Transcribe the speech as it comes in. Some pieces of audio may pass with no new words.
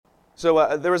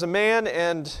So there was a man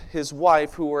and his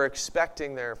wife who were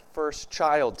expecting their first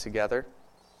child together.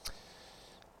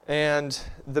 And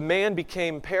the man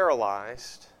became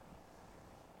paralyzed.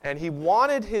 And he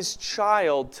wanted his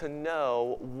child to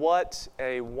know what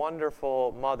a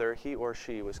wonderful mother he or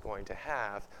she was going to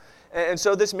have. And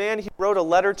so this man, he wrote a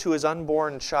letter to his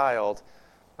unborn child.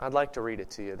 I'd like to read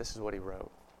it to you. This is what he wrote.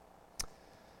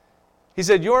 He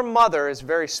said, "Your mother is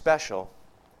very special.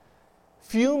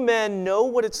 Few men know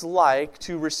what it's like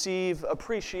to receive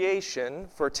appreciation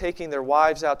for taking their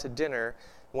wives out to dinner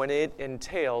when it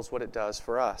entails what it does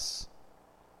for us.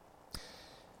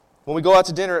 When we go out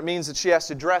to dinner, it means that she has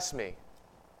to dress me,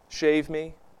 shave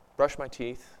me, brush my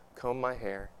teeth, comb my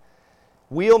hair,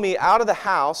 wheel me out of the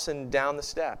house and down the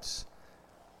steps,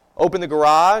 open the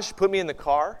garage, put me in the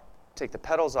car, take the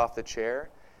pedals off the chair,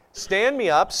 stand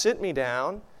me up, sit me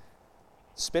down,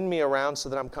 spin me around so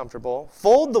that I'm comfortable,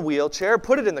 fold the wheelchair,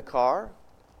 put it in the car,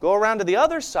 go around to the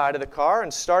other side of the car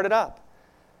and start it up.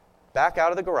 Back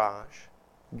out of the garage,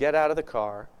 get out of the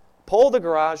car, pull the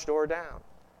garage door down.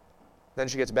 Then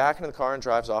she gets back into the car and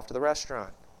drives off to the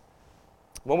restaurant.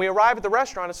 When we arrive at the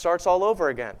restaurant, it starts all over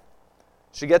again.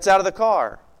 She gets out of the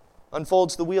car,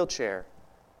 unfolds the wheelchair.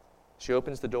 She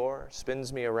opens the door,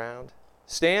 spins me around,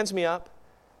 stands me up,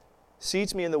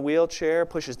 seats me in the wheelchair,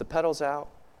 pushes the pedals out,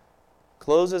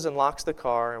 closes and locks the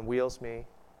car, and wheels me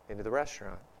into the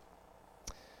restaurant.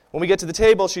 When we get to the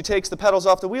table, she takes the pedals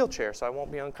off the wheelchair so I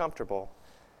won't be uncomfortable.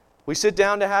 We sit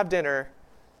down to have dinner,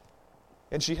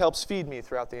 and she helps feed me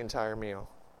throughout the entire meal.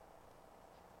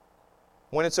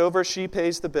 When it's over, she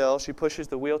pays the bill, she pushes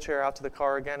the wheelchair out to the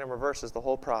car again and reverses the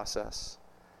whole process.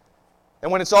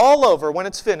 And when it's all over, when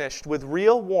it's finished, with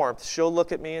real warmth, she'll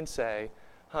look at me and say,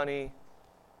 'Honey,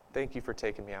 thank you for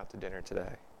taking me out to dinner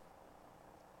today.'"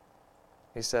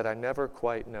 He said, "I never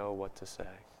quite know what to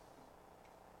say."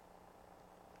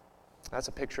 That's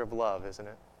a picture of love, isn't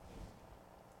it?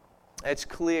 It's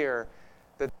clear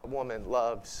that the woman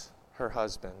loves her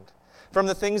husband. From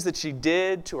the things that she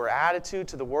did, to her attitude,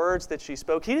 to the words that she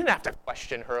spoke, he didn't have to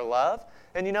question her love.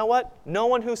 And you know what? No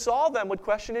one who saw them would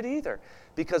question it either,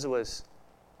 because it was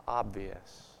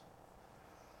obvious.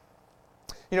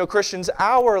 You know, Christians,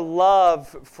 our love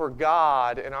for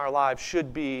God in our lives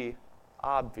should be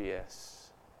obvious.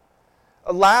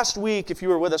 Last week, if you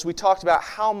were with us, we talked about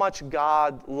how much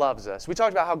God loves us. We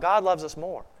talked about how God loves us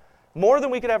more than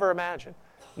we could ever imagine,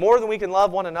 more than we can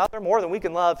love one another, more than we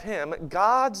can love Him.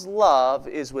 God's love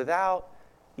is without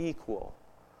equal.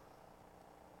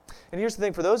 And here's the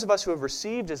thing, for those of us who have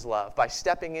received His love by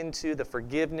stepping into the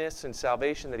forgiveness and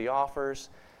salvation that He offers,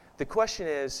 the question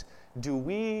is, do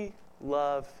we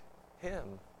love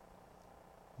Him?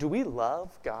 Do we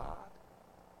love God?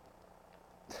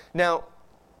 Now,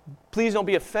 please don't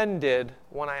be offended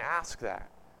when I ask that.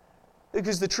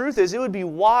 Because the truth is, it would be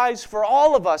wise for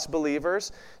all of us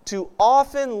believers to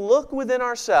often look within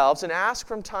ourselves and ask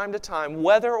from time to time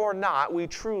whether or not we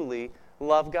truly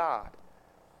love God.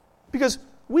 Because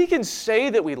we can say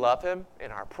that we love Him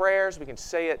in our prayers, we can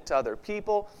say it to other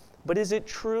people, but is it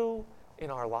true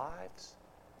in our lives?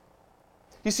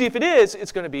 You see, if it is,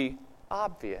 it's going to be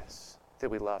obvious that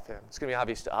we love Him. It's going to be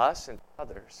obvious to us and to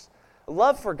others.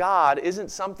 Love for God isn't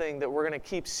something that we're going to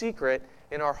keep secret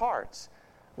in our hearts.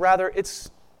 Rather, it's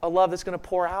a love that's going to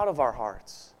pour out of our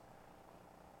hearts.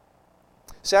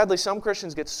 Sadly, some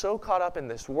Christians get so caught up in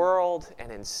this world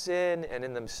and in sin and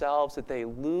in themselves that they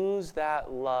lose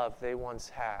that love they once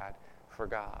had for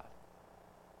God.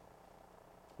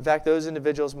 In fact, those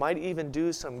individuals might even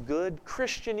do some good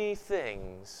Christian-y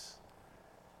things,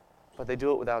 but they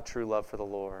do it without true love for the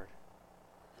Lord.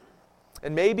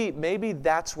 And maybe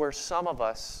that's where some of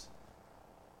us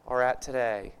are at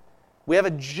today. We have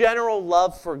a general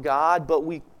love for God, but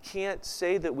we can't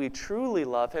say that we truly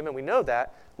love Him, and we know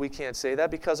that. We can't say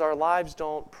that because our lives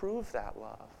don't prove that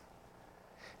love.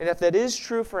 And if that is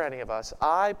true for any of us,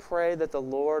 I pray that the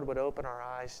Lord would open our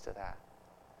eyes to that,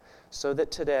 so that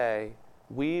today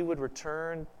we would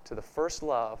return to the first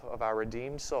love of our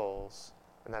redeemed souls,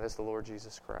 and that is the Lord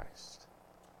Jesus Christ.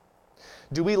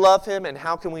 Do we love Him, and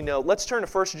how can we know? Let's turn to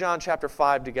 1 John chapter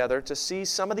 5 together to see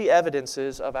some of the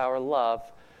evidences of our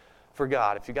love for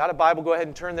God. If you got a Bible, go ahead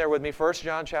and turn there with me, 1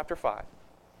 John chapter 5.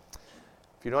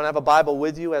 If you don't have a Bible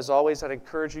with you, as always, I'd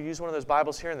encourage you to use one of those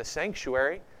Bibles here in the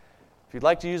sanctuary. If you'd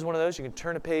like to use one of those, you can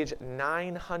turn to page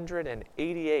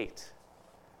 988.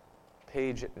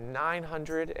 Page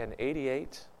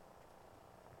 988.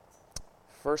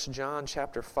 1 John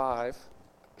chapter 5.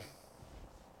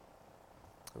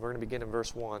 We're going to begin in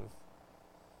verse 1.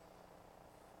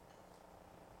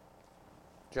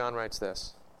 John writes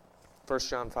this. 1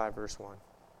 John 5, verse 1.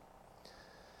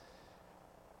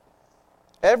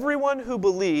 Everyone who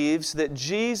believes that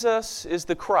Jesus is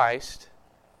the Christ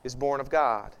is born of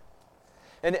God.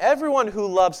 And everyone who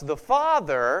loves the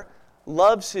Father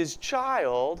loves his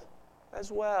child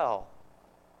as well.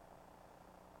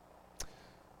 So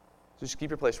just keep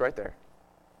your place right there.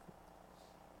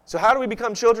 So how do we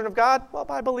become children of God? Well,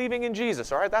 by believing in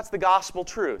Jesus, all right? That's the gospel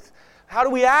truth. How do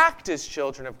we act as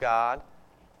children of God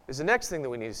is the next thing that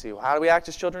we need to see. How do we act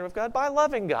as children of God? By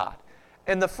loving God.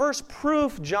 And the first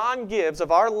proof John gives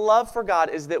of our love for God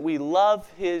is that we love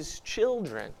his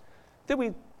children, that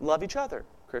we love each other,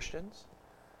 Christians.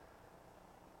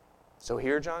 So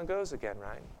here John goes again,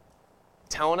 right?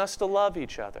 Telling us to love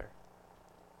each other.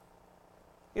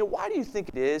 You know, why do you think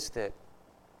it is that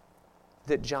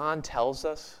John tells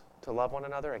us to love one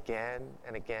another again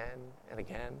and again and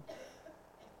again?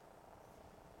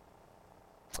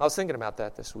 I was thinking about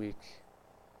that this week.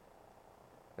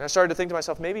 And I started to think to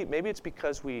myself, maybe it's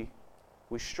because we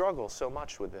struggle so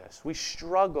much with this. We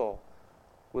struggle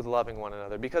with loving one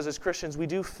another. Because as Christians, we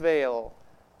do fail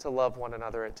to love one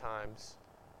another at times.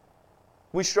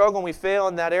 We struggle and we fail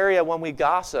in that area when we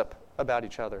gossip about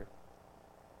each other,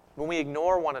 when we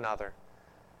ignore one another,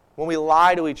 when we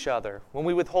lie to each other, when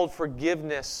we withhold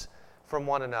forgiveness from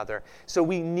one another. So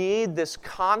we need this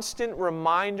constant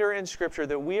reminder in Scripture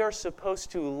that we are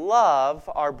supposed to love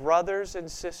our brothers and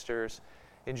sisters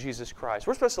in Jesus Christ.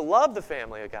 We're supposed to love the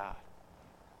family of God.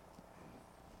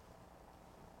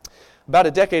 About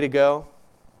a decade ago,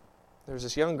 there was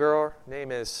this young girl, her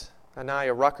name is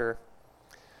Anaya Rucker.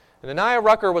 And Anaya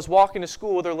Rucker was walking to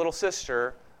school with her little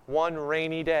sister one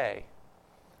rainy day.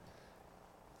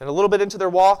 And a little bit into their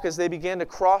walk, as they began to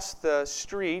cross the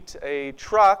street, a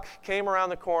truck came around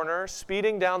the corner,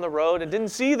 speeding down the road, and didn't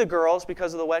see the girls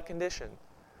because of the wet condition.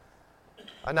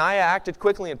 Anaya acted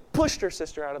quickly and pushed her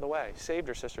sister out of the way, saved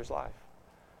her sister's life.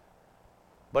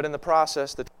 But in the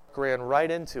process, the truck ran right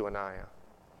into Anaya.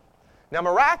 Now,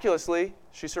 miraculously,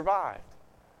 she survived.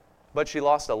 But she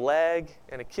lost a leg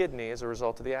and a kidney as a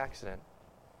result of the accident.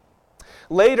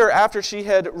 Later, after she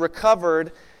had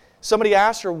recovered, somebody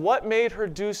asked her what made her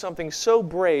do something so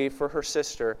brave for her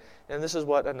sister. And this is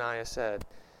what Anaya said.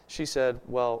 She said,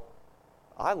 well,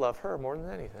 I love her more than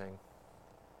anything.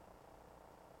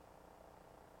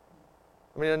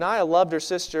 I mean, Anaya loved her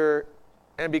sister,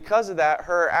 and because of that,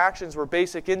 her actions were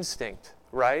basic instinct,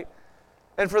 right?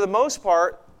 And for the most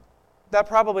part, that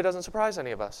probably doesn't surprise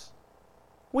any of us.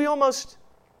 We almost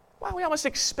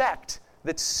expect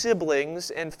that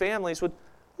siblings and families would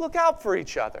look out for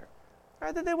each other,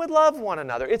 right? That they would love one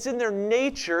another. It's in their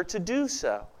nature to do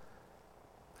so.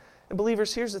 And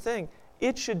believers, here's the thing.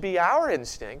 It should be our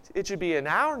instinct, it should be in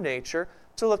our nature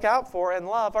to look out for and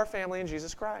love our family in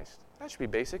Jesus Christ. That should be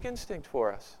basic instinct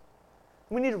for us.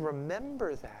 We need to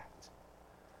remember that.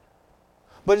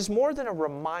 But it's more than a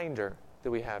reminder that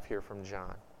we have here from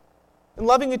John. And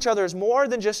loving each other is more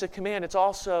than just a command. It's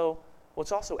also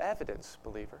evidence,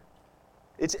 believer.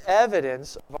 It's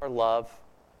evidence of our love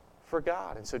for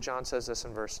God. And so John says this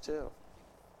in verse 2.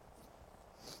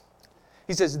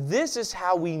 He says, this is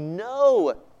how we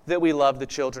know that we love the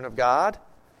children of God,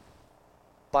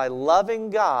 by loving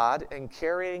God and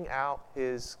carrying out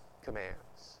his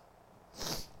commands.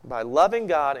 By loving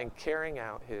God and carrying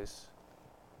out his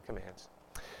commands.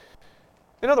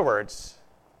 In other words,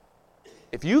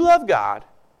 if you love God,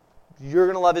 you're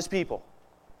going to love his people.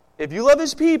 If you love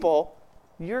his people,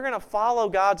 you're going to follow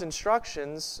God's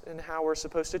instructions in how we're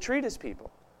supposed to treat his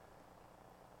people.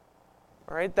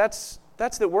 All right? That's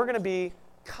that we're going to be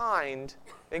kind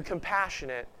and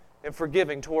compassionate and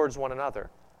forgiving towards one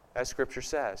another, as Scripture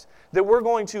says. That we're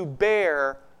going to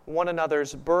bear one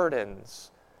another's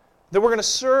burdens. That we're going to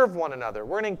serve one another.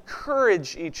 We're going to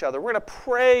encourage each other. We're going to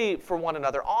pray for one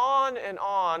another. On and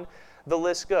on the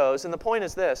list goes. And the point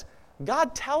is this.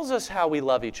 God tells us how we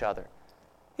love each other.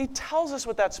 He tells us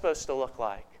what that's supposed to look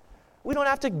like. We don't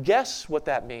have to guess what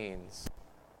that means.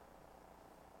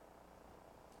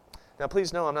 Now,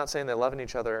 please know, I'm not saying that loving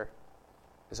each other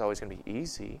is always going to be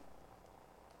easy.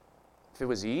 If it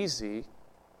was easy,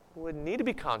 we wouldn't need to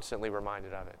be constantly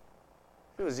reminded of it.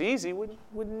 If it was easy, we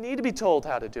wouldn't need to be told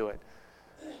how to do it.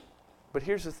 But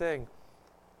here's the thing.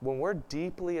 When we're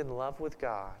deeply in love with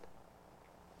God,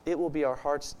 it will be our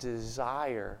heart's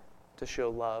desire to show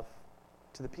love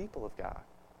to the people of God.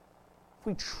 If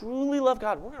we truly love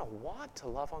God, we're going to want to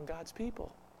love on God's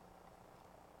people.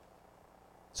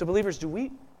 So believers, do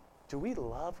we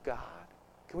love God?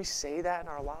 Can we say that in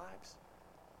our lives?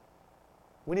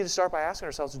 We need to start by asking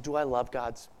ourselves, do I love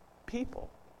God's people?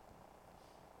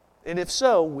 And if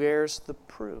so, where's the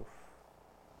proof?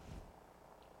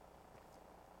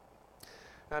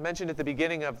 I mentioned at the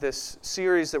beginning of this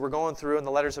series that we're going through in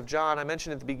the letters of John, I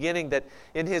mentioned at the beginning that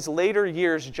in his later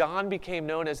years, John became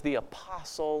known as the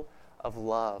apostle of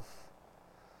love.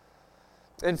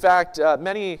 In fact,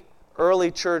 many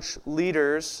early church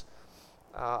leaders,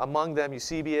 among them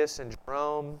Eusebius and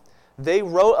Jerome, they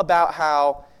wrote about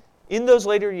how in those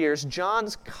later years,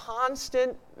 John's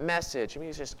constant message,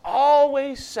 he's just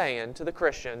always saying to the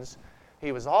Christians,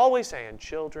 he was always saying,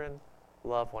 children,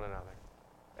 love one another.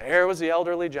 There was the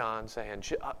elderly John saying,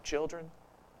 children,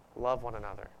 love one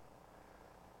another.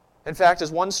 In fact,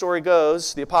 as one story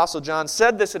goes, the Apostle John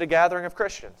said this at a gathering of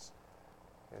Christians.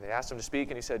 And they asked him to speak,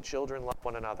 and he said, children, love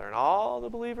one another. And all the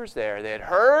believers there, they had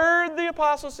heard the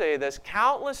Apostle say this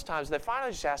countless times. They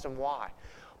finally just asked him, why?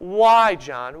 Why,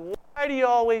 John? Why do you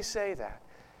always say that?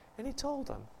 And he told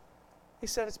them. He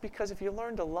said, it's because if you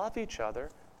learn to love each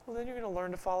other, well, then you're going to learn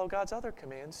to follow God's other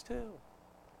commands too.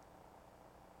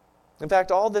 In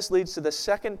fact, all this leads to the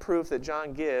second proof that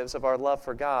John gives of our love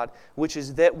for God, which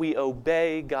is that we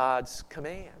obey God's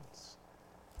commands.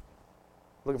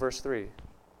 Look at verse 3.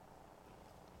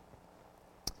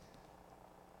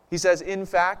 He says, in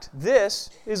fact,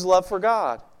 this is love for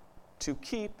God, to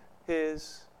keep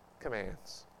His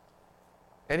commands.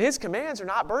 And His commands are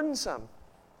not burdensome.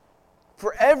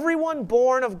 For everyone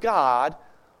born of God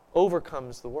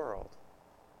overcomes the world.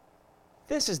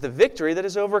 This is the victory that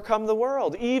has overcome the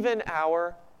world, even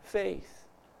our faith.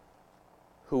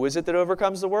 Who is it that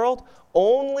overcomes the world?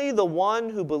 Only the one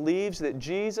who believes that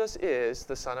Jesus is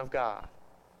the Son of God.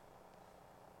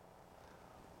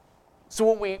 So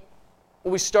what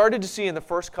we started to see in the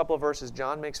first couple of verses,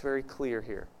 John makes very clear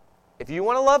here. If you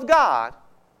want to love God,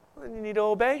 then you need to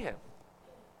obey Him.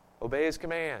 Obey His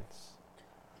commands.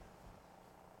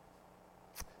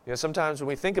 Sometimes when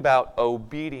we think about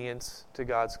obedience to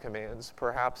God's commands,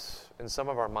 perhaps in some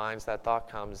of our minds that thought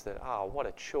comes that, what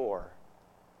a chore.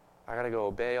 I got to go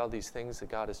obey all these things that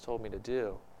God has told me to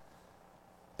do.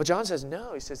 But John says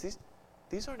no. He says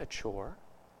these aren't a chore.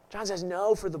 John says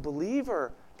no, for the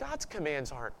believer, God's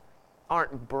commands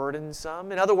aren't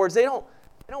burdensome. In other words, they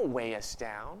don't weigh us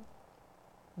down.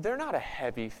 They're not a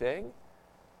heavy thing.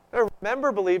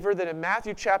 Remember, believer, that in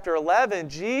Matthew chapter 11,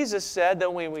 Jesus said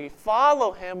that when we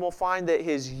follow Him, we'll find that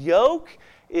His yoke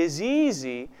is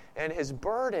easy and His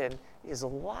burden is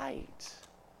light.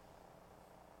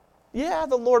 Yeah,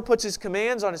 the Lord puts His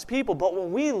commands on His people, but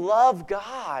when we love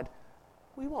God,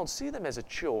 we won't see them as a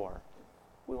chore.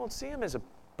 We won't see them as a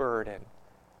burden.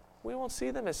 We won't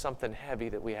see them as something heavy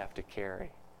that we have to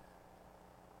carry.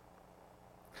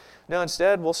 Now,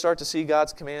 instead, we'll start to see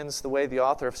God's commands the way the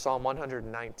author of Psalm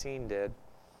 119 did.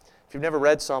 If you've never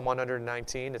read Psalm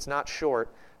 119, it's not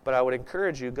short, but I would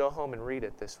encourage you, go home and read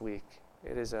it this week.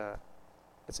 It's a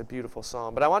beautiful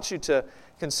psalm. But I want you to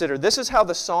consider, this is how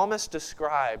the psalmist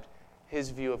described his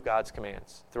view of God's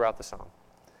commands throughout the psalm.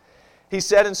 He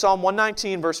said in Psalm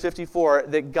 119, verse 54,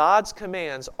 that God's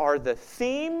commands are the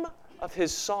theme of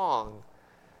his song.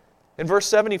 In verse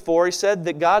 74, he said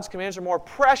that God's commands are more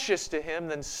precious to him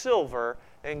than silver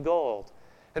and gold.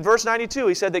 In verse 92,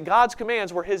 he said that God's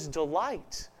commands were his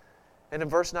delight. And in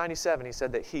verse 97, he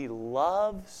said that he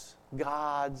loves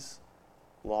God's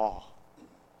law.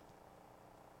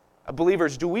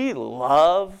 Believers, do we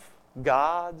love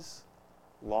God's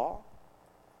law?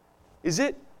 Is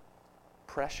it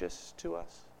precious to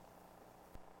us?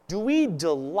 Do we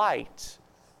delight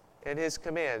in His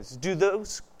commands? Do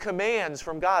those commands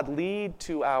from God lead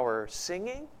to our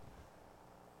singing?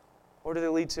 Or do they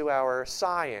lead to our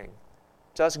sighing,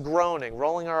 to us groaning,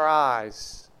 rolling our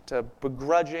eyes, to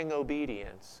begrudging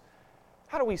obedience?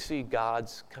 How do we see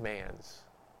God's commands,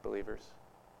 believers?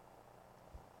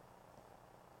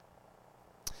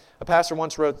 A pastor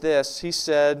once wrote this. He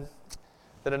said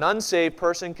that an unsaved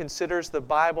person considers the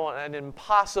Bible an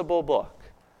impossible book,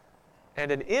 and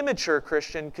an immature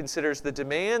Christian considers the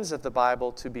demands of the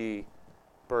Bible to be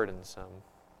burdensome.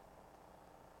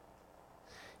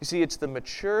 You see, it's the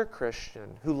mature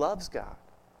Christian who loves God.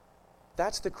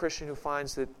 That's the Christian who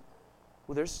finds that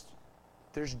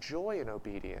there's joy in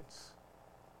obedience.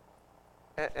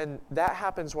 And that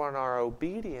happens when our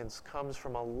obedience comes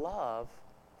from a love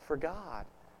for God.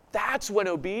 That's when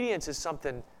obedience is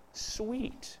something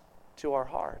sweet to our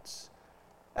hearts.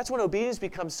 That's when obedience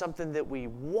becomes something that we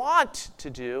want to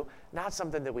do, not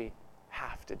something that we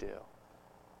have to do.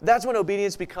 That's when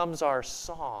obedience becomes our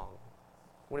song,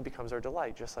 when it becomes our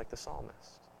delight, just like the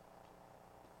psalmist.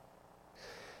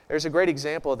 There's a great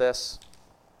example of this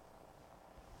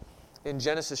in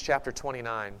Genesis chapter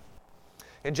 29.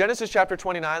 In Genesis chapter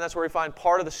 29, that's where we find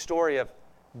part of the story of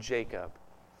Jacob.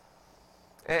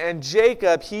 And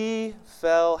Jacob, he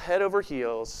fell head over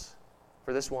heels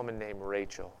for this woman named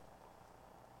Rachel.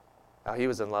 Now, he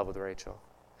was in love with Rachel.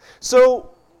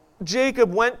 So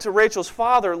Jacob went to Rachel's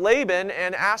father, Laban,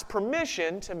 and asked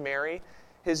permission to marry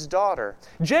his daughter.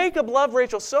 Jacob loved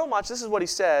Rachel so much, this is what he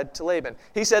said to Laban.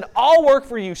 He said, I'll work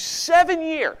for you 7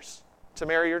 years to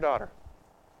marry your daughter.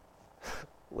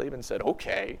 Laban said,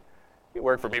 okay, you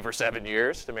work for me for 7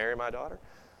 years to marry my daughter.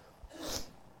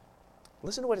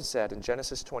 Listen to what it said in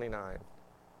Genesis 29.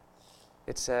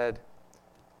 It said,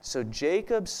 so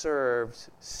Jacob served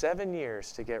 7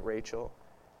 years to get Rachel,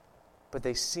 but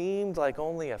they seemed like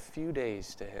only a few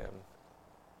days to him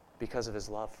because of his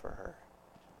love for her.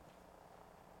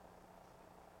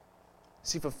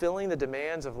 See, fulfilling the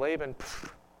demands of Laban,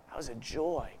 that was a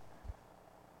joy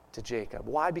to Jacob.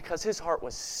 Why? Because his heart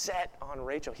was set on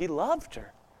Rachel. He loved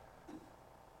her.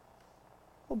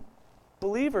 Well,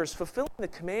 believers, fulfilling the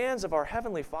commands of our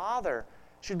Heavenly Father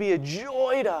should be a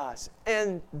joy to us.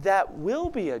 And that will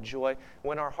be a joy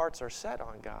when our hearts are set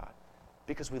on God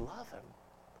because we love Him.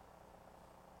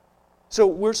 So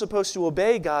we're supposed to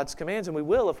obey God's commands, and we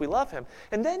will if we love Him.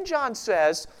 And then John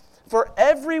says, for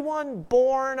everyone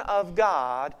born of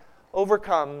God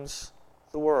overcomes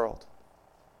the world.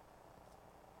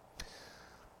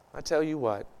 I tell you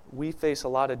what, we face a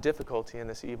lot of difficulty in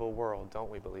this evil world,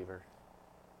 don't we, believer?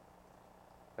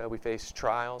 We face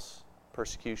trials,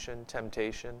 persecution,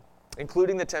 temptation,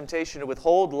 including the temptation to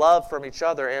withhold love from each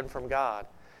other and from God.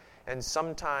 And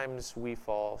sometimes we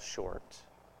fall short.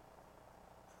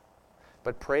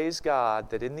 But praise God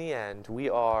that in the end we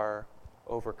are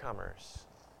overcomers.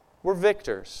 We're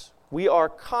victors. We are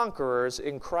conquerors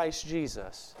in Christ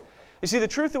Jesus. You see, the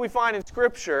truth that we find in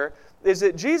Scripture is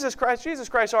that Jesus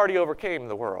Christ already overcame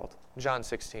the world, John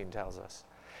 16 tells us.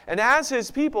 And as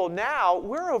His people now,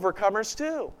 we're overcomers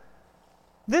too.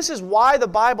 This is why the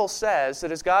Bible says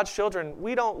that as God's children,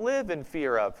 we don't live in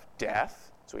fear of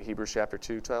death. That's what Hebrews chapter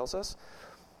 2 tells us.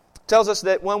 It tells us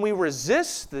that when we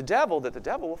resist the devil, that the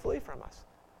devil will flee from us.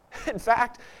 In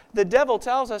fact, the devil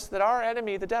tells us that our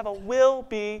enemy, the devil, will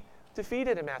be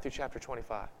defeated in Matthew chapter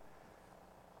 25.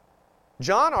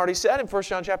 John already said in 1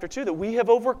 John chapter 2 that we have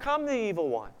overcome the evil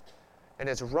one. And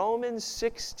as Romans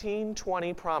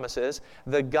 16:20 promises,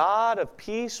 the God of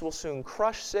peace will soon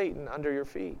crush Satan under your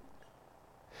feet.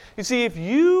 You see, if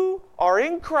you are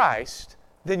in Christ,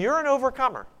 then you're an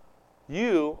overcomer.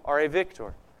 You are a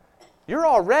victor. You're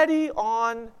already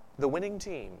on the winning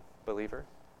team, believer.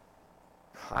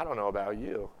 I don't know about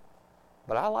you,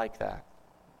 but I like that.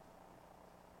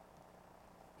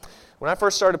 When I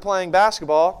first started playing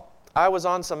basketball, I was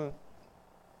on some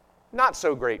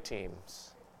not-so-great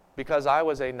teams because I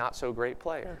was a not-so-great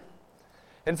player.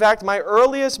 In fact, my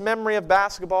earliest memory of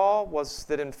basketball was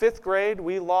that in 5th grade,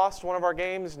 we lost one of our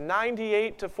games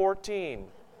 98-14.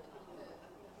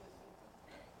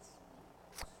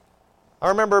 I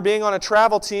remember being on a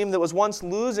travel team that was once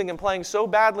losing and playing so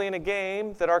badly in a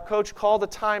game that our coach called a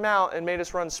timeout and made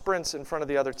us run sprints in front of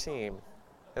the other team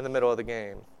in the middle of the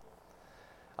game.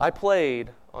 I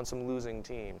played on some losing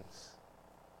teams.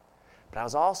 But I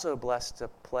was also blessed to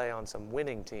play on some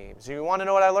winning teams. You want to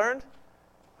know what I learned?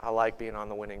 I like being on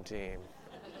the winning team.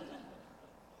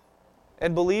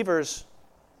 And believers,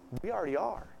 we already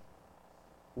are.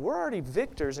 We're already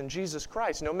victors in Jesus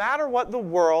Christ. No matter what the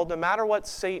world, no matter what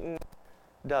Satan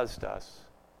does to us,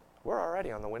 we're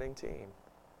already on the winning team.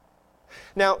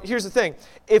 Now, here's the thing.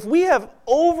 If we have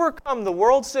overcome the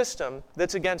world system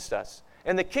that's against us,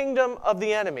 and the kingdom of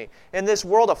the enemy, and this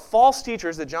world of false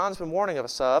teachers that John's been warning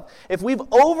us of, if we've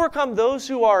overcome those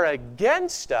who are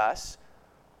against us,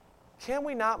 can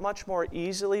we not much more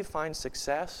easily find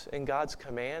success in God's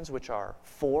commands which are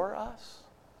for us?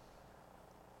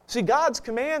 See, God's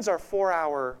commands are for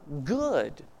our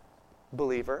good,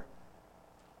 believer.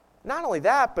 Not only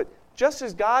that, but just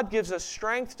as God gives us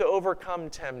strength to overcome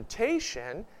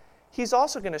temptation, He's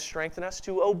also going to strengthen us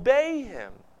to obey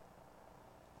Him.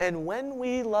 And when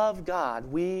we love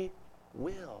God, we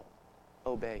will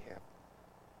obey Him.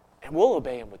 And we'll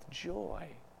obey Him with joy,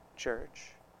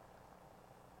 church.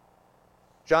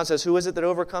 John says, who is it that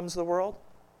overcomes the world?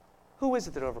 Who is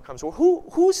it that overcomes the world?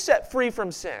 Who's set free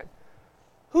from sin?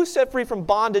 Who's set free from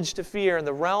bondage to fear in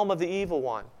the realm of the evil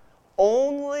one?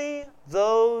 Only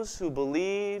those who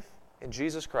believe in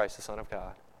Jesus Christ, the Son of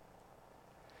God.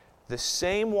 The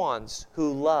same ones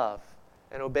who love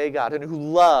and obey God and who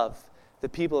love the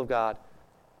people of God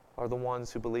are the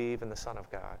ones who believe in the Son of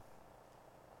God.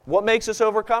 What makes us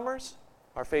overcomers?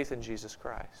 Our faith in Jesus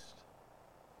Christ.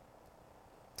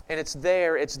 And it's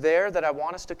there that I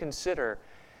want us to consider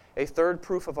a third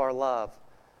proof of our love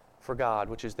for God,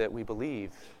 which is that we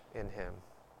believe in Him.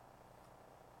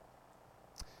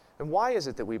 And why is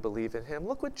it that we believe in him?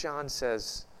 Look what John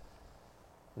says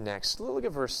next. Look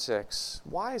at verse 6.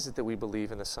 Why is it that we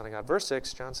believe in the Son of God? Verse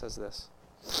 6, John says this.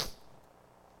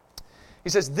 He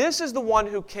says, "This is the one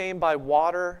who came by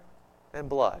water and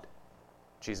blood,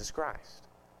 Jesus Christ.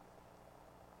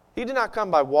 He did not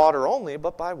come by water only,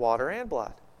 but by water and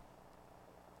blood.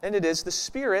 And it is the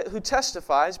Spirit who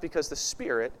testifies, because the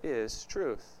Spirit is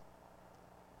truth.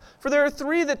 For there are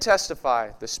three that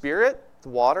testify, the Spirit, the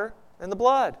water, and the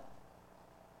blood.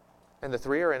 And the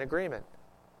three are in agreement.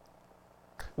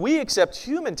 We accept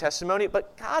human testimony,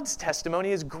 but God's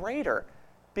testimony is greater,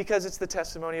 because it's the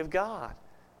testimony of God,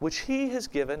 which he has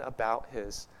given about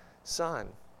his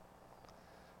Son."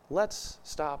 Let's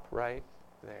stop right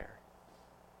there.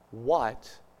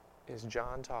 What is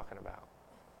John talking about?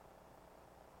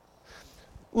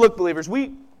 Look, believers,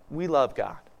 we love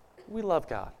God. We love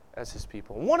God as his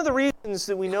people. And one of the reasons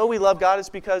that we know we love God is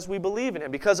because we believe in him,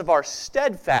 because of our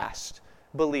steadfast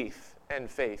belief and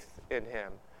faith in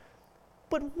him.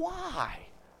 But why?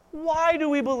 Why do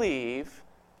we believe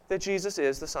that Jesus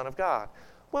is the Son of God?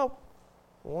 Well,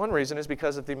 one reason is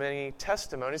because of the many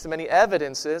testimonies, the many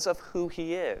evidences of who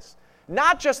he is.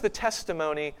 Not just the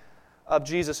testimony of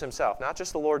Jesus himself, not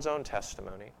just the Lord's own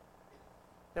testimony.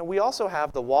 Now, we also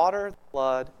have the water, the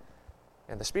blood,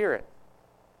 and the Spirit.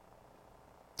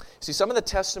 See, some of the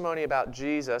testimony about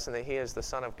Jesus and that he is the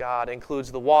Son of God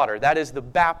includes the water. That is the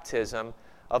baptism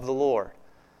of the Lord.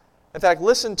 In fact,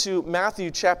 listen to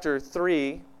Matthew chapter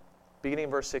 3, beginning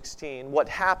in verse 16. What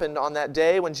happened on that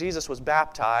day when Jesus was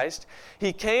baptized?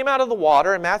 He came out of the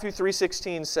water, and Matthew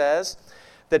 3:16 says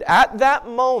that at that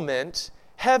moment,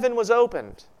 heaven was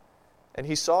opened, and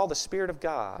he saw the Spirit of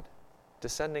God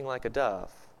descending like a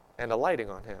dove and alighting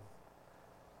on him.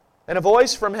 And a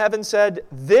voice from heaven said,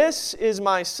 "This is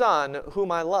my Son,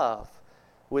 whom I love.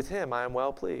 With him I am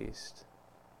well pleased."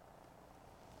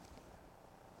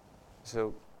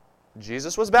 So,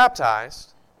 Jesus was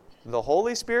baptized, the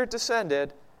Holy Spirit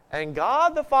descended, and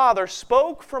God the Father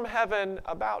spoke from heaven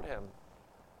about him.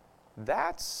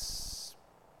 That's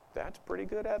pretty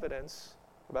good evidence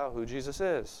about who Jesus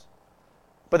is.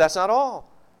 But that's not all.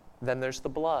 Then there's the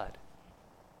blood.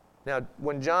 Now,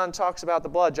 when John talks about the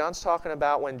blood, John's talking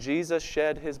about when Jesus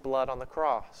shed his blood on the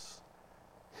cross.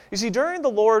 You see, during the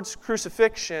Lord's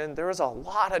crucifixion, there was a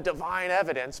lot of divine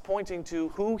evidence pointing to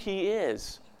who he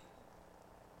is.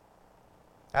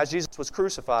 As Jesus was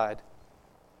crucified,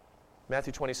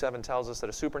 Matthew 27 tells us that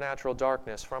a supernatural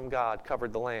darkness from God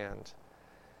covered the land.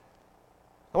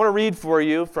 I want to read for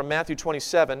you from Matthew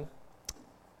 27,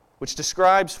 which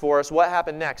describes for us what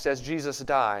happened next as Jesus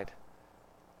died.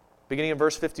 Beginning in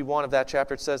verse 51 of that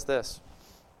chapter, it says this.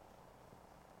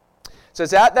 It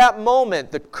says, "At that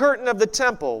moment, the curtain of the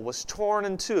temple was torn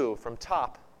in two from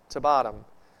top to bottom.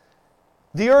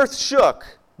 The earth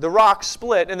shook, the rocks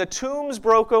split, and the tombs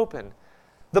broke open.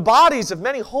 The bodies of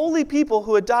many holy people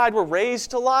who had died were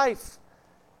raised to life.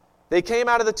 They came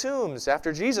out of the tombs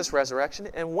after Jesus' resurrection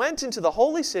and went into the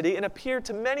holy city and appeared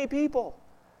to many people.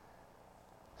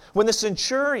 When the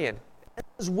centurion and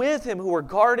those with him who were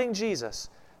guarding Jesus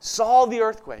saw the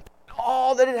earthquake,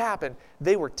 all that had happened,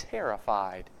 they were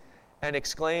terrified and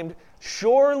exclaimed,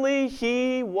 'Surely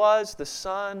he was the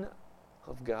Son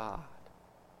of God.'"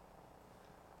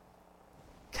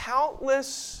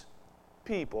 Countless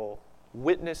people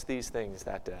witnessed these things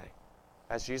that day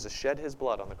as Jesus shed his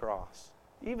blood on the cross.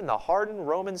 Even the hardened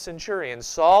Roman centurion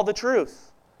saw the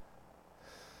truth.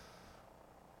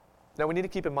 Now, we need to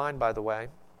keep in mind, by the way,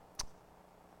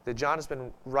 that John has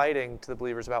been writing to the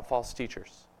believers about false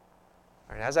teachers.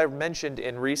 And as I mentioned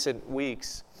in recent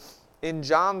weeks, in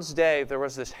John's day, there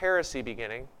was this heresy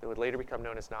beginning that would later become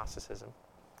known as Gnosticism.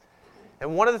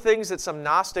 And one of the things that some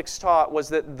Gnostics taught was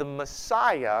that the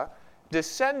Messiah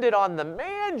descended on the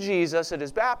man Jesus at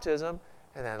his baptism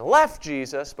and then left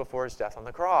Jesus before his death on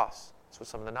the cross. That's what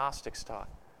some of the Gnostics taught.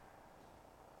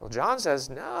 Well, John says,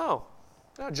 no.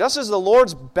 Just as the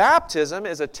Lord's baptism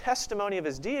is a testimony of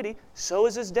his deity, so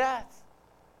is his death.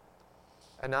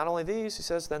 And not only these, he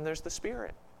says, then there's the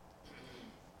Spirit.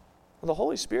 Well, the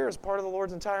Holy Spirit is part of the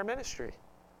Lord's entire ministry.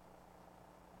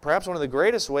 Perhaps one of the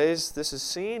greatest ways this is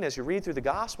seen as you read through the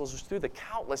Gospels is through the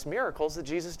countless miracles that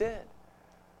Jesus did.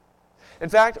 In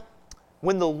fact,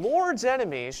 when the Lord's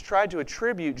enemies tried to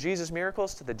attribute Jesus'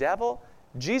 miracles to the devil,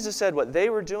 Jesus said what they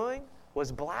were doing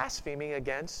was blaspheming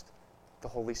against the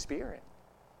Holy Spirit.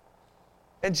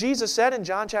 And Jesus said in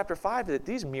John chapter 5 that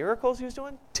these miracles he was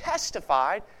doing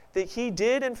testified that he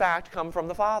did, in fact, come from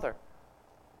the Father.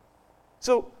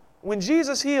 So when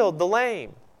Jesus healed the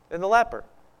lame and the leper,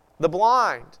 the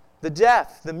blind, the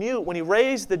deaf, the mute, when he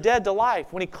raised the dead to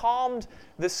life, when he calmed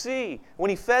the sea, when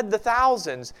he fed the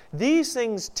thousands. These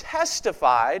things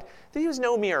testified that he was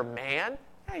no mere man.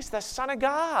 He's the Son of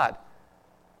God.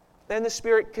 And the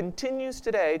Spirit continues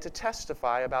today to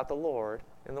testify about the Lord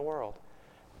in the world.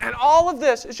 And all of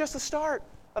this is just the start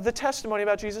of the testimony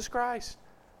about Jesus Christ.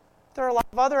 There are a lot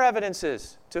of other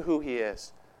evidences to who he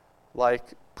is,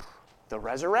 like the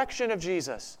resurrection of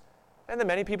Jesus and the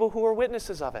many people who were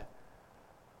witnesses of it,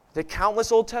 the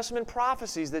countless Old Testament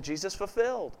prophecies that Jesus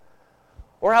fulfilled,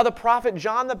 or how the prophet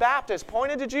John the Baptist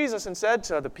pointed to Jesus and said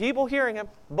to the people hearing him,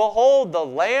 "Behold, the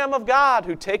Lamb of God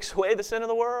who takes away the sin of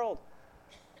the world."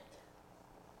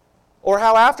 Or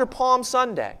how after Palm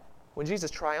Sunday, when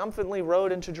Jesus triumphantly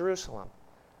rode into Jerusalem,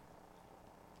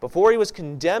 before he was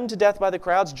condemned to death by the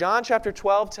crowds, John chapter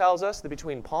 12 tells us that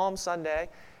between Palm Sunday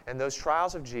and those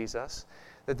trials of Jesus,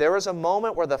 that there was a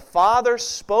moment where the Father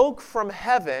spoke from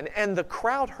heaven and the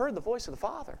crowd heard the voice of the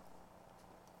Father.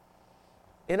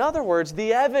 In other words,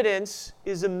 the evidence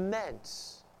is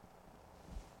immense.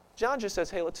 John just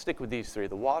says, hey, let's stick with these three,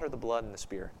 the water, the blood, and the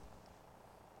Spirit.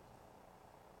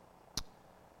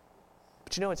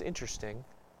 But you know what's interesting?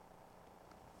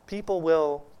 People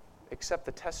will accept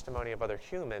the testimony of other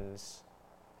humans,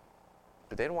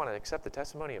 but they don't want to accept the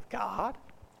testimony of God.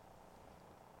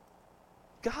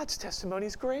 God's testimony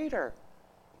is greater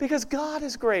because God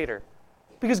is greater,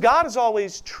 because God is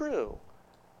always true,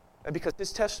 and because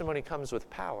his testimony comes with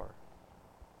power.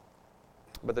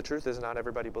 But the truth is, not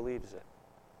everybody believes it.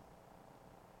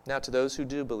 Now, to those who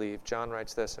do believe, John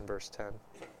writes this in verse 10.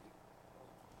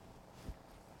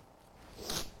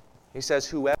 He says,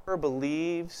 "Whoever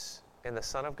believes in the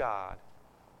Son of God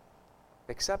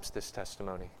accepts this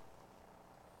testimony.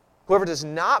 Whoever does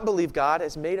not believe God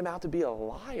has made him out to be a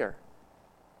liar,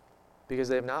 because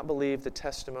they have not believed the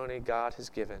testimony God has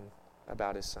given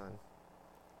about his Son.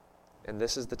 And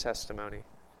this is the testimony.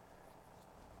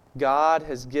 God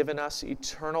has given us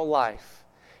eternal life,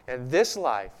 and this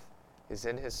life is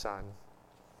in his Son.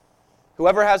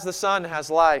 Whoever has the Son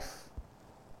has life.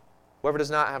 Whoever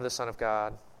does not have the Son of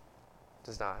God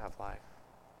does not have life."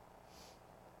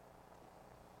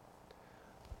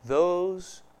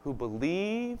 Those who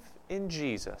believe in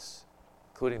Jesus,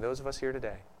 including those of us here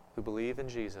today, who believe in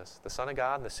Jesus, the Son of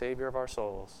God and the Savior of our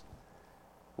souls,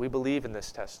 we believe in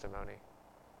this testimony.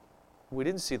 We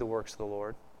didn't see the works of the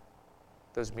Lord,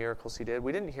 those miracles he did.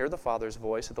 We didn't hear the Father's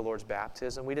voice at the Lord's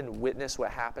baptism. We didn't witness what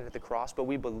happened at the cross, but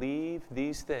we believe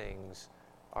these things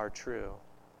are true.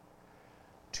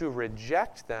 To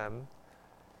reject them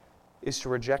is to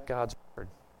reject God's word.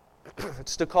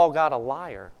 It's to call God a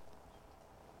liar.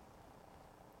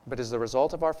 But as the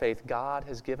result of our faith, God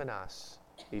has given us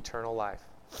eternal life.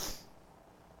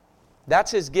 That's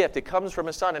his gift. It comes from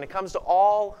his Son, and it comes to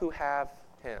all who have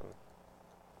him.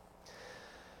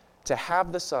 To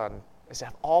have the Son is to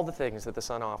have all the things that the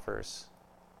Son offers,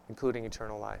 including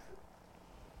eternal life.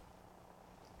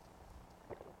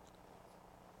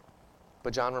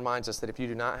 But John reminds us that if you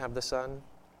do not have the Son,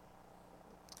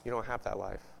 you don't have that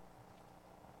life.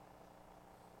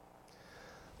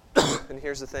 And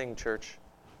here's the thing, church.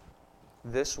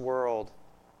 This world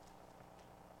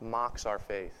mocks our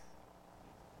faith.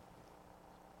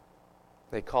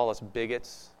 They call us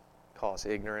bigots, call us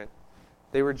ignorant.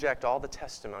 They reject all the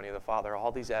testimony of the Father,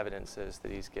 all these evidences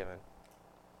that he's given.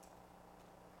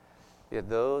 Yet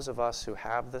those of us who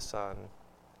have the Son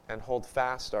and hold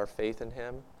fast our faith in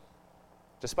him,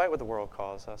 despite what the world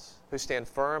calls us, who stand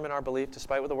firm in our belief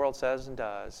despite what the world says and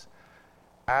does,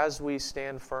 as we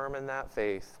stand firm in that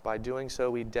faith, by doing so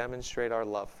we demonstrate our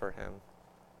love for him.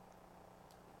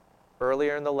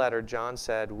 Earlier in the letter, John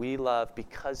said, we love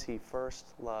because he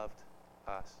first loved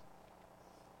us.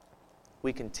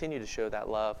 We continue to show that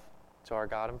love to our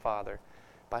God and Father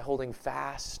by holding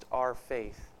fast our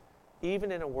faith,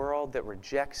 even in a world that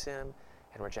rejects him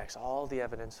and rejects all the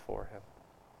evidence for him.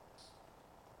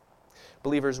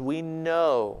 Believers, we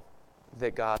know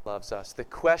that God loves us. The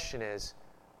question is,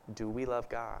 do we love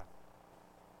God?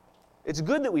 It's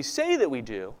good that we say that we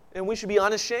do, and we should be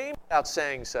unashamed about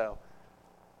saying so.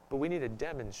 But we need to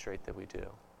demonstrate that we do.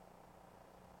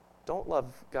 Don't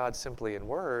love God simply in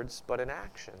words, but in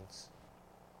actions.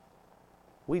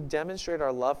 We demonstrate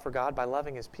our love for God by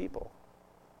loving his people.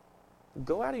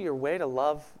 Go out of your way to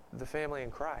love the family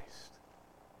in Christ.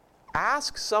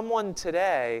 Ask someone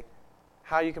today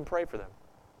how you can pray for them,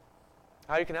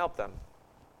 how you can help them.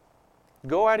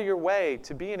 Go out of your way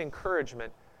to be an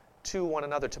encouragement to one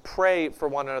another, to pray for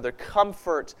one another,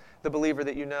 comfort the believer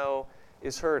that you know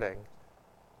is hurting.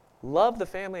 Love the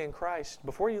family in Christ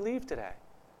before you leave today.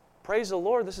 Praise the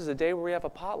Lord, this is a day where we have a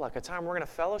potluck, a time we're going to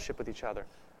fellowship with each other.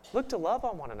 Look to love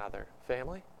on one another,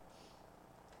 family.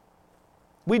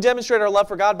 We demonstrate our love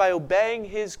for God by obeying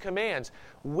His commands.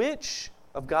 Which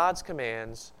of God's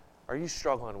commands are you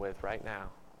struggling with right now?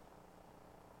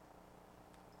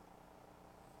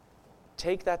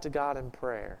 Take that to God in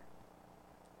prayer.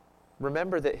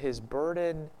 Remember that His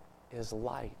burden is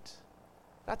light.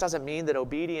 That doesn't mean that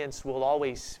obedience will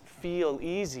always feel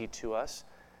easy to us.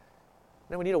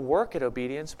 No, we need to work at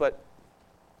obedience, but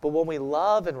when we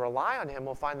love and rely on Him,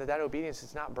 we'll find that obedience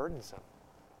is not burdensome.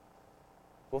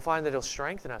 We'll find that He'll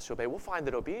strengthen us to obey. We'll find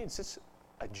that obedience is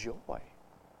a joy.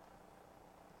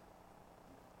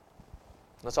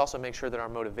 Let's also make sure that our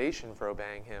motivation for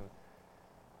obeying Him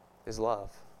is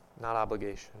love, not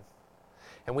obligation.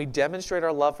 And we demonstrate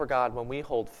our love for God when we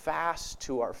hold fast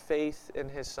to our faith in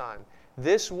His Son.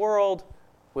 This world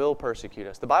will persecute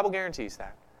us. The Bible guarantees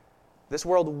that. This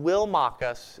world will mock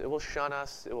us. It will shun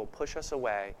us. It will push us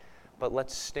away. But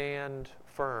let's stand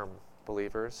firm,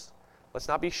 believers. Let's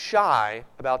not be shy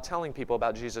about telling people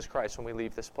about Jesus Christ when we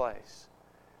leave this place.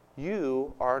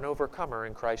 You are an overcomer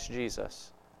in Christ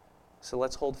Jesus. So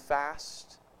let's hold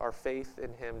fast our faith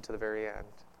in Him to the very end.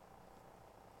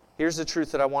 Here's the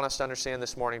truth that I want us to understand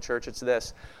this morning, church. It's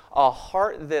this. A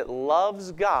heart that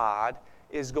loves God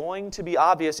is going to be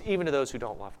obvious even to those who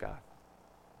don't love God.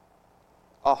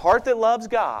 A heart that loves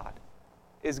God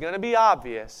is going to be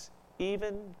obvious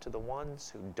even to the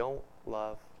ones who don't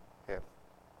love Him.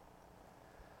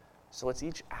 So let's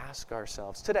each ask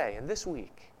ourselves today and this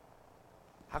week,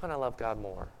 how can I love God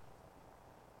more?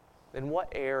 In what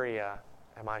area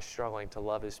am I struggling to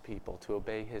love His people, to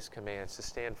obey His commands, to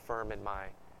stand firm in my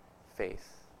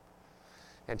faith?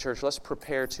 And church, let's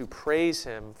prepare to praise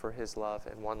Him for His love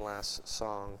in one last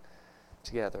song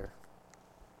together.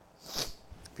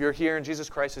 If you're here and Jesus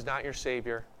Christ is not your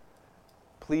Savior,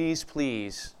 please,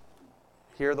 please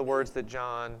hear the words that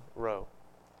John wrote.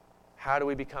 How do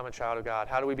we become a child of God?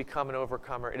 How do we become an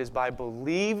overcomer? It is by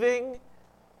believing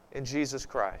in Jesus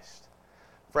Christ.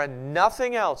 Friend,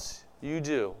 nothing else you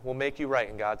do will make you right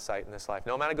in God's sight in this life.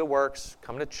 No amount of good works,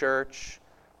 coming to church,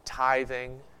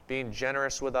 tithing, being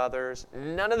generous with others.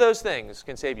 None of those things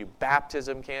can save you.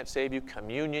 Baptism can't save you.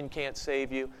 Communion can't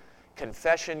save you.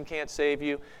 Confession can't save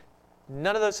you.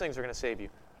 None of those things are going to save you.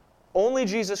 Only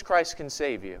Jesus Christ can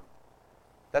save you.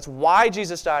 That's why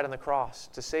Jesus died on the cross,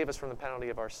 to save us from the penalty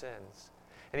of our sins.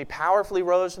 And He powerfully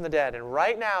rose from the dead. And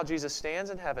right now, Jesus stands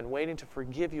in heaven waiting to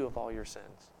forgive you of all your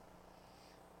sins,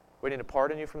 waiting to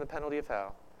pardon you from the penalty of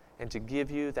hell, and to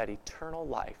give you that eternal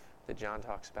life that John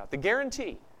talks about. The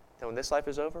guarantee that when this life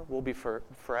is over, we'll be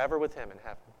forever with Him in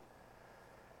heaven.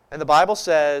 And the Bible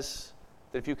says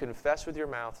that if you confess with your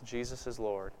mouth Jesus is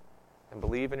Lord and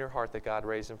believe in your heart that God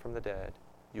raised Him from the dead,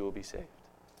 you will be saved.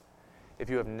 If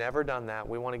you have never done that,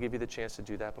 we want to give you the chance to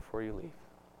do that before you leave.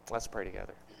 Let's pray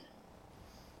together.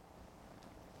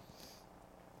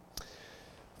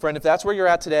 Friend, if that's where you're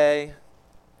at today,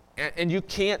 and you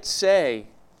can't say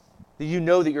that you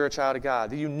know that you're a child of God,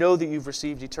 that you know that you've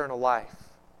received eternal life,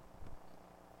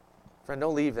 friend,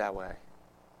 don't leave that way.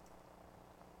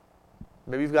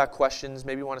 Maybe you've got questions.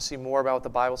 Maybe you want to see more about what the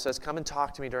Bible says. Come and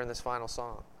talk to me during this final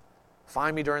song.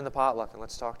 Find me during the potluck and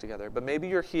let's talk together. But maybe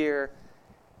you're here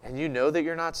and you know that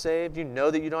you're not saved. You know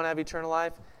that you don't have eternal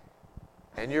life.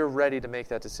 And you're ready to make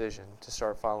that decision to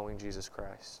start following Jesus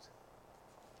Christ.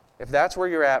 If that's where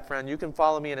you're at, friend, you can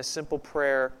follow me in a simple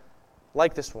prayer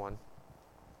like this one.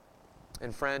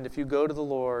 And friend, if you go to the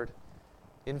Lord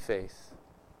in faith,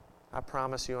 I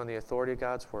promise you on the authority of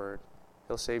God's Word,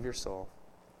 He'll save your soul.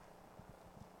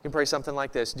 You can pray something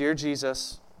like this. Dear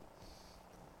Jesus,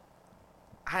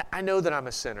 I know that I'm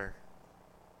a sinner.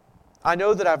 I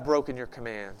know that I've broken your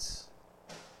commands.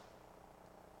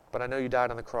 But I know you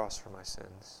died on the cross for my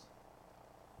sins.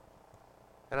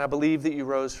 And I believe that you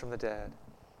rose from the dead.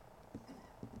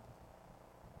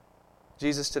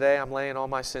 Jesus, today I'm laying all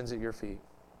my sins at your feet.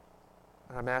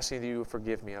 And I'm asking that you would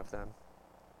forgive me of them.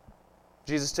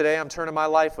 Jesus, today I'm turning my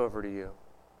life over to you.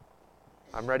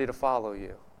 I'm ready to follow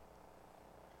you.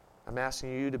 I'm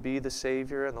asking you to be the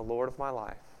Savior and the Lord of my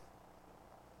life.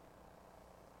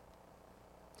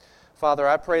 Father,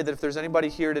 I pray that if there's anybody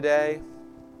here today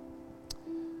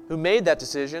who made that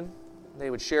decision, they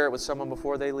would share it with someone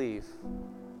before they leave.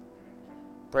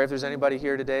 Pray if there's anybody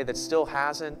here today that still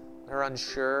hasn't, or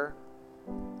unsure,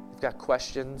 you've got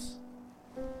questions,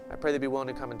 I pray they'd be willing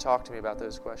to come and talk to me about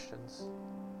those questions.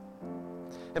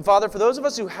 And Father, for those of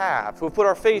us who have put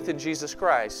our faith in Jesus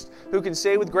Christ, who can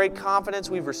say with great confidence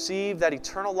we've received that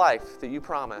eternal life that you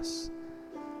promise,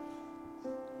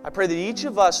 I pray that each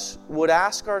of us would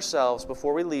ask ourselves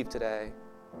before we leave today,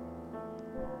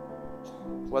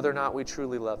 whether or not we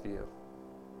truly love you.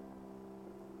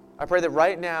 I pray that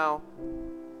right now,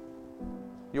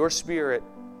 your Spirit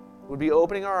would be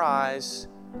opening our eyes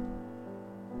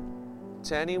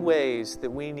to any ways that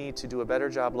we need to do a better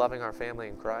job loving our family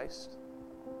in Christ,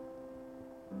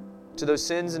 to those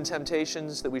sins and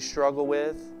temptations that we struggle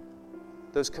with,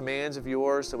 those commands of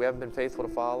yours that we haven't been faithful to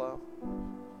follow,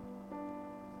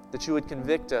 that you would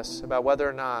convict us about whether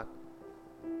or not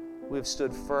we have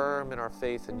stood firm in our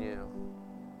faith in you,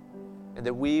 and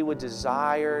that we would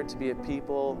desire to be a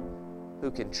people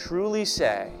who can truly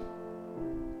say,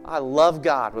 I love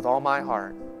God with all my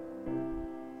heart.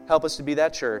 Help us to be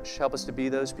that church. Help us to be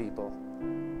those people.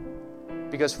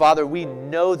 Because, Father, we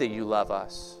know that you love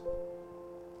us.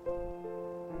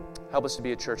 Help us to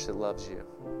be a church that loves you.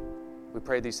 We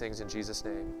pray these things in Jesus'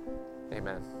 name.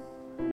 Amen.